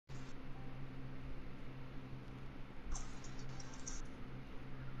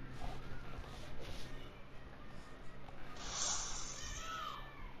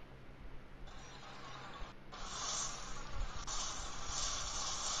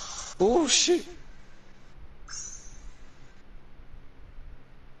Oh shit.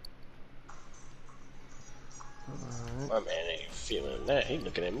 My man ain't feeling that. He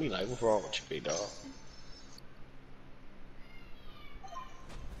looking at me like, what's wrong with you, big dog?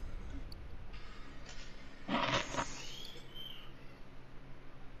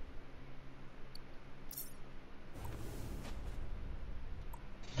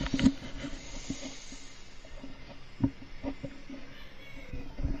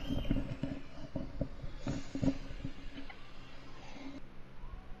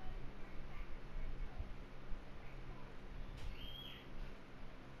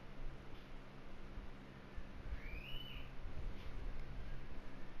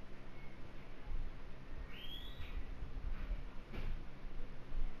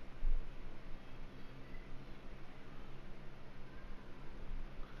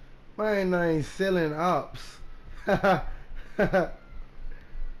 Mine ain't selling ops. Hmm?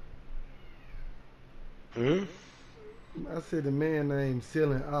 I said the man named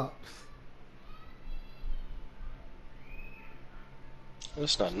selling ops.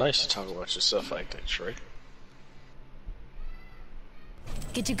 It's not nice to talk about yourself like that, Trey.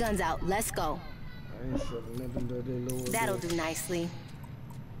 Get your guns out. Let's go. I ain't selling nothing but that lower. That'll do nicely.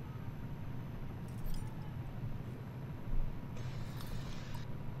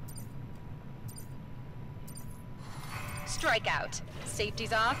 Strikeout.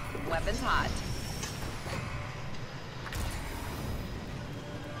 Safety's off. Weapons hot.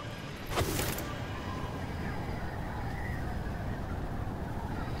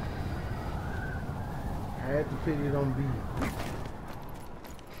 I had to put it on B.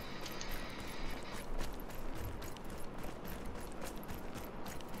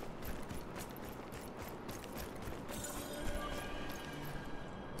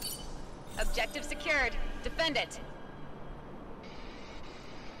 Objective secured. Defend it.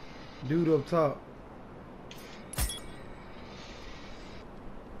 Dude up top.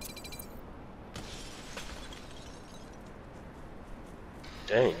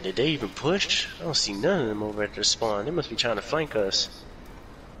 Dang, did they even push? I don't see none of them over at their spawn. They must be trying to flank us.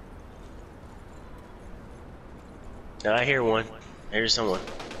 Now I hear one. There's someone.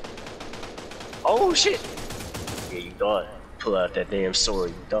 Oh shit! Yeah, you thought. Pull out that damn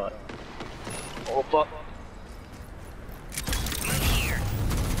sword, you thought. Oh fuck.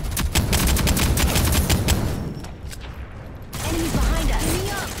 Enemies behind us.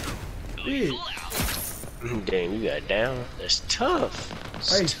 Enemy up. Yeah. Damn, you got down. That's tough.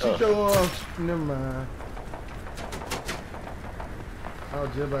 Hey, That's shoot tough. off. Never mind. I was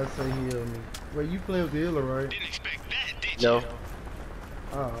just about to say heal me. Wait, you playing with the healer, right? Didn't expect that, did No. you?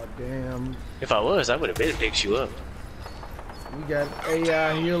 Oh, damn. If I was, I would have been picked you up. We got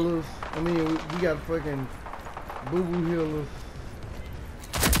AI healers. I mean, we got fucking boo-boo healers.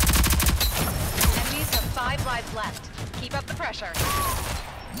 Enemies have 5 lives left. Keep up the pressure.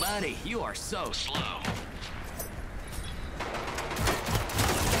 Buddy, you are so slow.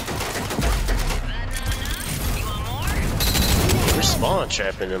 We're spawn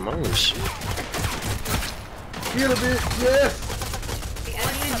trapping them. Oh shit. Heal a bit, yes! The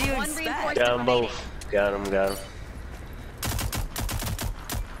enemies have 1 reinforcement Got them remaining. both. Got them, got them.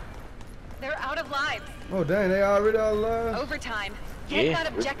 They're out of lives. Oh, dang, they already all alive? Overtime. Get Yeah.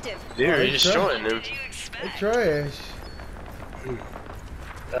 that objective. They're they destroying them. They trash.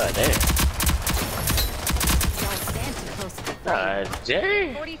 God damn. Don't stand too close to the flame. God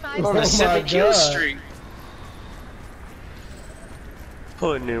damn. 45 On Oh a my 7-kill God. streak.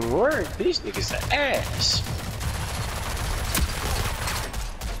 Putting in work. These niggas are ass.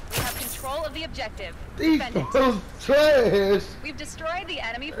 We have control of the objective. These Defend it. folks trash. We've destroyed the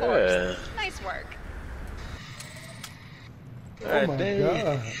enemy force. Nice work. Oh my damn.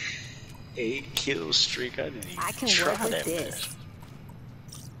 God. 8-kill streak. I didn't even I can try work with that this. man.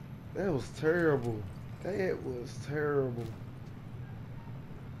 That was terrible. That was terrible.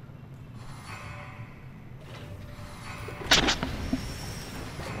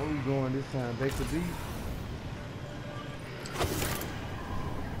 Where we going this time? Back to B?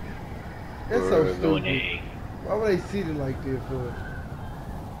 That's so We're going stupid. A. Why would they sit it like that for?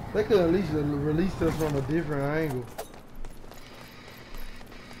 They could at least release us from a different angle.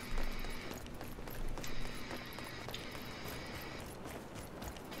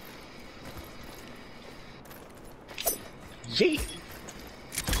 Yeet.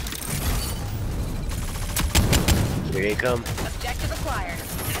 Here they come. Objective acquired.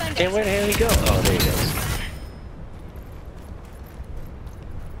 Defend Damn, it. where the hell he go? Oh, there he goes.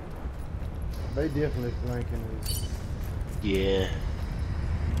 They definitely flanking us. Yeah.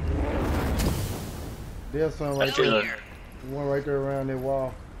 There's some right I feel there. it. One right there around that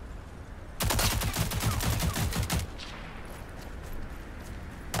wall.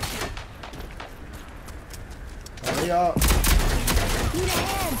 y'all. Need a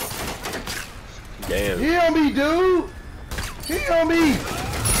hand. Damn. He on me, dude. He on me.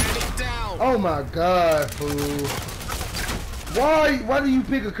 Oh my God, fool. Why do you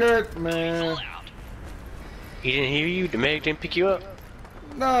pick a character, man? He didn't hear you? The medic didn't pick you up?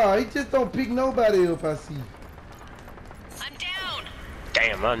 Nah, he just don't pick nobody up, I see. I'm down.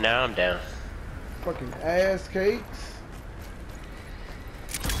 Damn, now I'm down. Fucking ass cakes.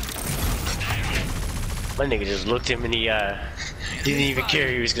 My nigga just looked him in the eye. Didn't even care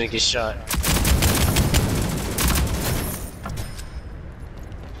he was gonna get shot.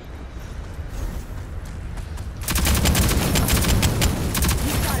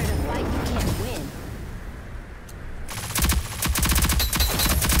 You started a fight you can't win.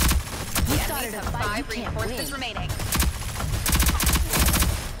 You The started enemies a have fight 5 you can't reinforcements win. remaining.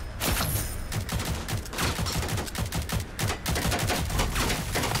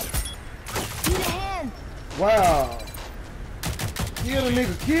 Need a hand. Wow. Kill the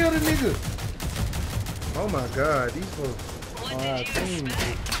nigga. Kill the nigga. Oh my God, these folks on our team.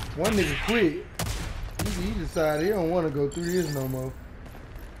 One nigga quit. He decided he don't want to go through this no more.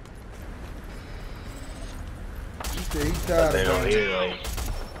 He said he tired Man of over it. here like,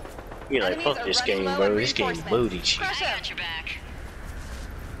 he like, Enemies fuck are this running game, low bro. on This game reinforcements. booty cheap. Crush him. Got your back.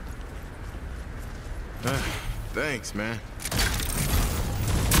 Thanks, man.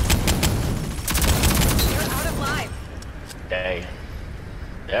 You're out of lives. Dang.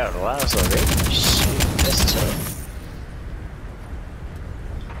 Yeah, the lives already. Shit, that's tough.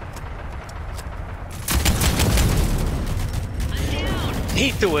 He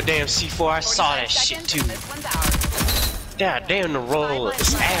threw a damn C4. I saw that shit too. This one's ours. God damn, the roll is You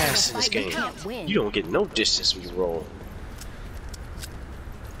started a ass in this fight you game. can't win. You don't get no distance when you roll.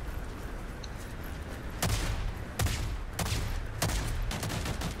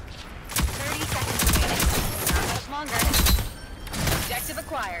 Seconds remaining. Not much longer. Objective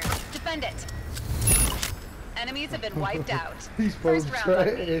acquired. Defend it. Enemies have been wiped out. These folks First round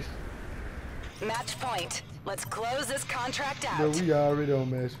on me. trash. Match point. Let's close this contract out. But we already on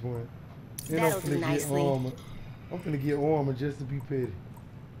match point. And I'm That'll do finna get nicely. armor. I'm finna get armor just to be petty.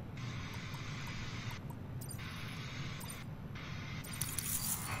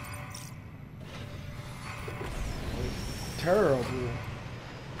 Terrible.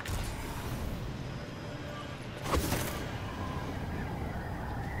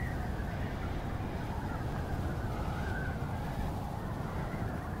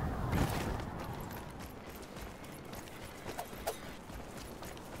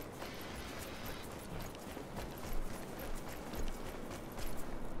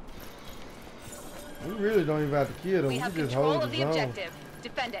 We really don't even have to kill them. We We have just control hold of the the zone. objective.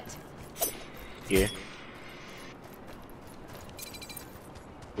 Defend it. Yeah.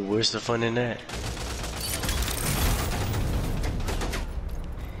 But where's the fun in that?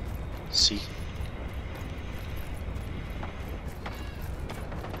 See?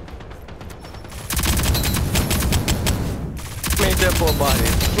 Made that boy body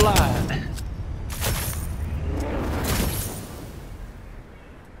fly.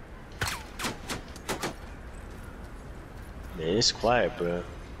 Man, it's quiet, bro.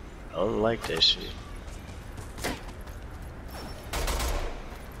 I don't like that shit.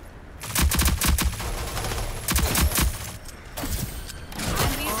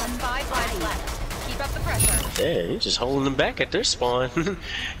 Enemies have 5 lives left. Keep up the pressure. Yeah, he's just holding them back at their spawn.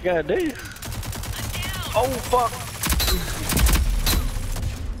 God damn. Oh, fuck.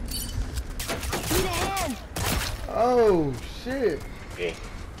 Need a hand. Oh shit. Okay.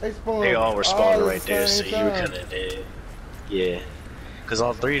 They spawned. They all were spawning at the right there, so same you were time. kind of dead. Yeah. Because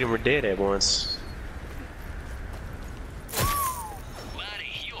all three of them were dead at once.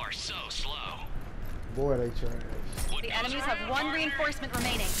 Buddy, you are so slow. Boy, they trash. The enemies have 1 reinforcement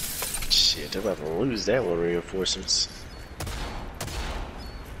remaining. Shit, they're about to lose that one reinforcements.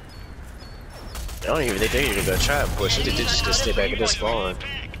 I don't even think they're even gonna try to push it. They're just gonna stay back at this spawn.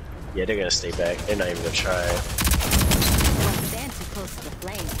 Yeah, they're gonna stay back. They're not even gonna try it. Don't stand too close to the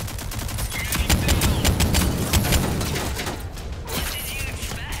flame. What did you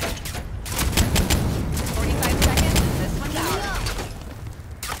expect? 45 seconds and this one's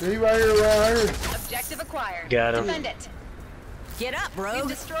ours. He right here. Objective acquired. Got him. Defend it. Get up, You've bro.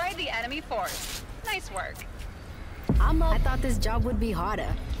 destroyed the enemy force. Nice work. I thought this job would be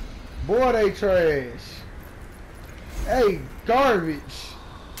harder. Boy, they trash. Hey, garbage.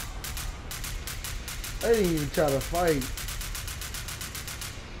 They didn't even try to fight.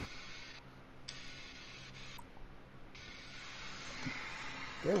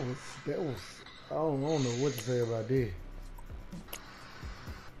 That was, I don't know what to say about that.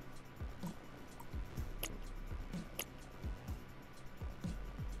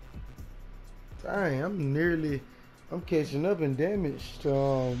 Dang, I'm catching up in damage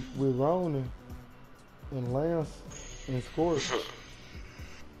with Ronin and Lance and Scorch.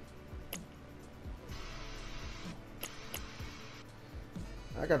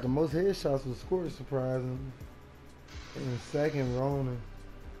 I got the most headshots with Scorch, surprisingly. And second, Ronin.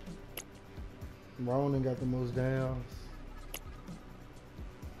 Ronin got the most downs.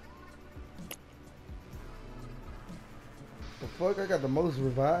 The fuck, I got the most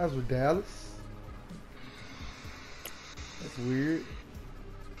revives with Dallas. That's weird.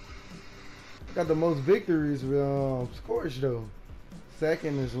 I got the most victories with Scorch though.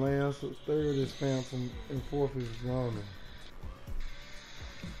 Second is Lance, third is Phantom, and fourth is Ronin.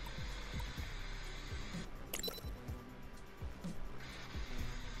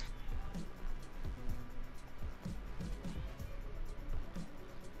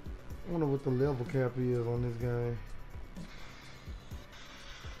 I wonder what the level cap is on this game.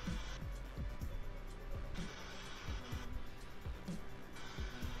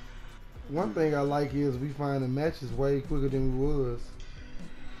 One thing I like is we find the matches way quicker than we was.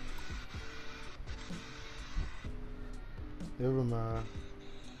 Never mind.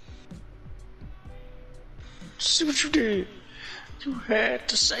 See what you did? You had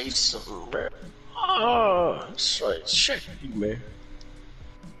to say something, bro. Oh, that's right. Shit, you man.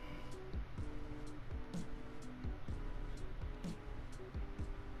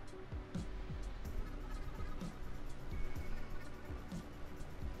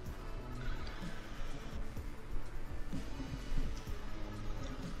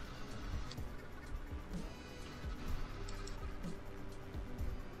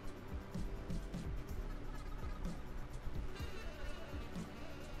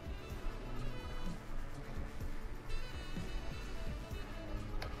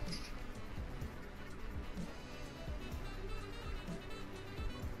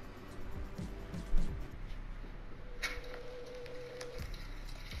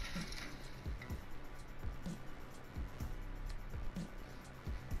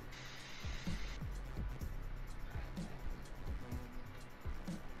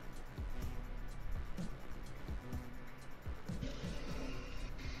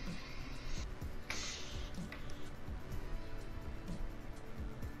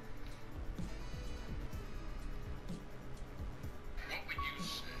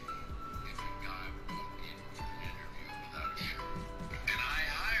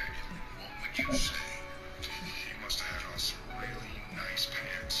 You say